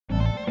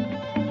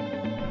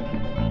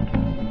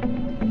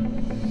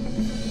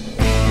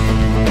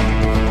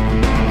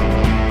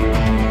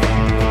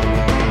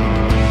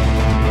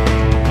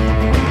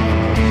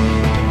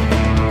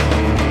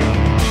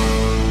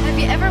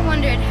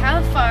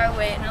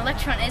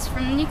electron is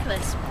from the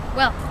nucleus?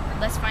 Well,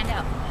 let's find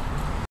out.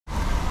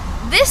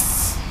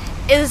 This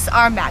is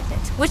our magnet,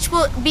 which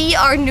will be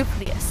our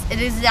nucleus.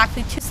 It is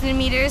exactly 2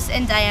 centimeters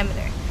in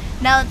diameter.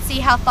 Now let's see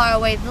how far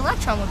away the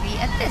electron would be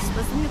at this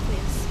was the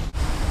nucleus.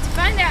 To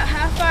find out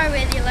how far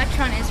away the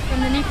electron is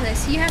from the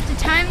nucleus, you have to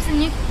times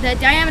the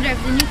diameter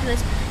of the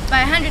nucleus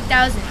by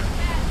 100,000.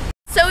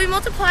 So we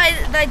multiplied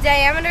the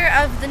diameter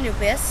of the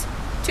nucleus,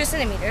 2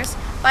 centimeters,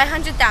 by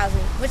 100,000,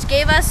 which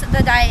gave us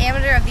the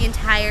diameter of the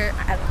entire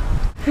atom,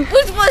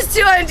 which was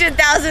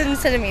 200,000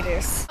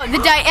 centimeters.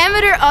 The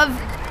diameter of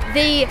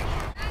the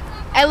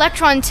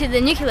electron to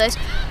the nucleus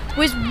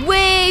was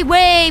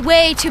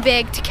way too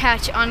big to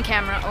catch on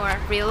camera or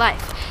real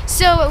life.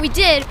 So what we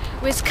did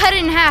was cut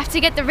it in half to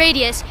get the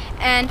radius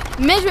and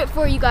measure it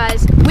for you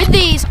guys with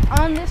these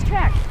on this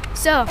track.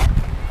 So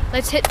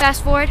let's hit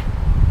fast forward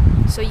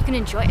so you can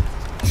enjoy it.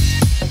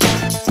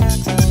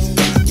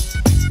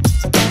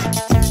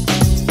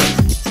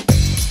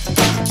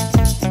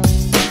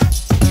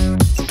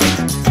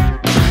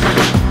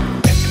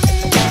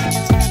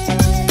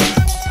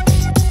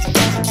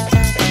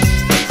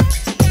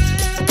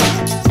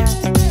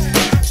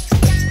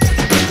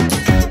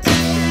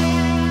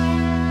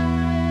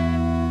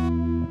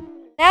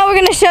 Now we're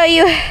going to show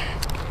you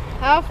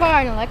How far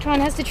an electron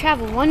has to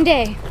travel one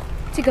day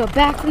to go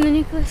back from the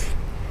nucleus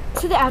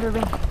to the outer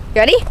ring.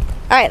 You ready?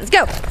 All right, let's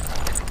go.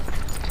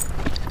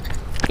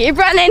 Keep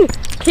running.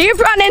 Keep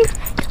running.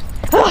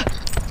 Oh.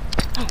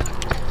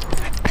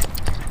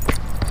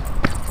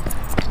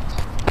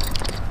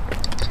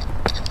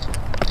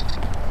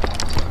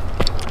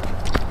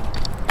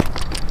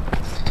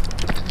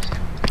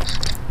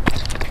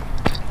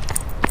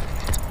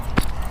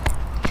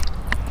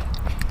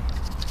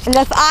 And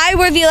if I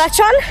were the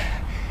electron,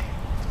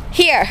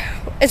 here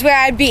is where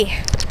I'd be.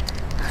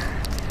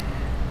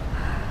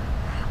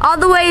 All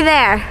the way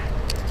there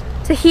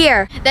to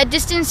here. That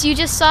distance you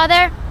just saw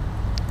there,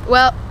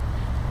 well,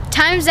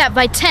 times that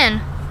by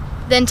 10,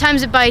 then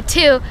times it by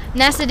 2,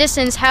 and that's the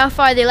distance how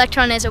far the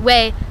electron is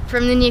away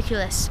from the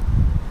nucleus.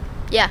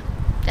 Yeah,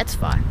 that's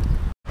far.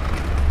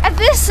 And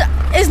this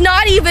is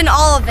not even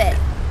all of it.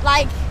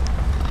 Like,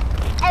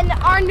 and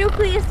our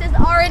nucleus is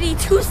already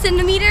 2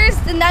 centimeters,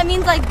 then that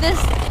means like this,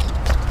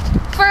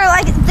 for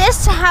like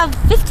this to have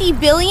 50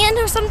 billion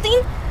or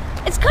something,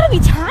 it's gotta be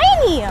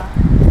tiny.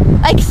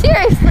 Like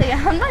seriously,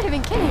 I'm not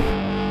even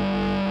kidding.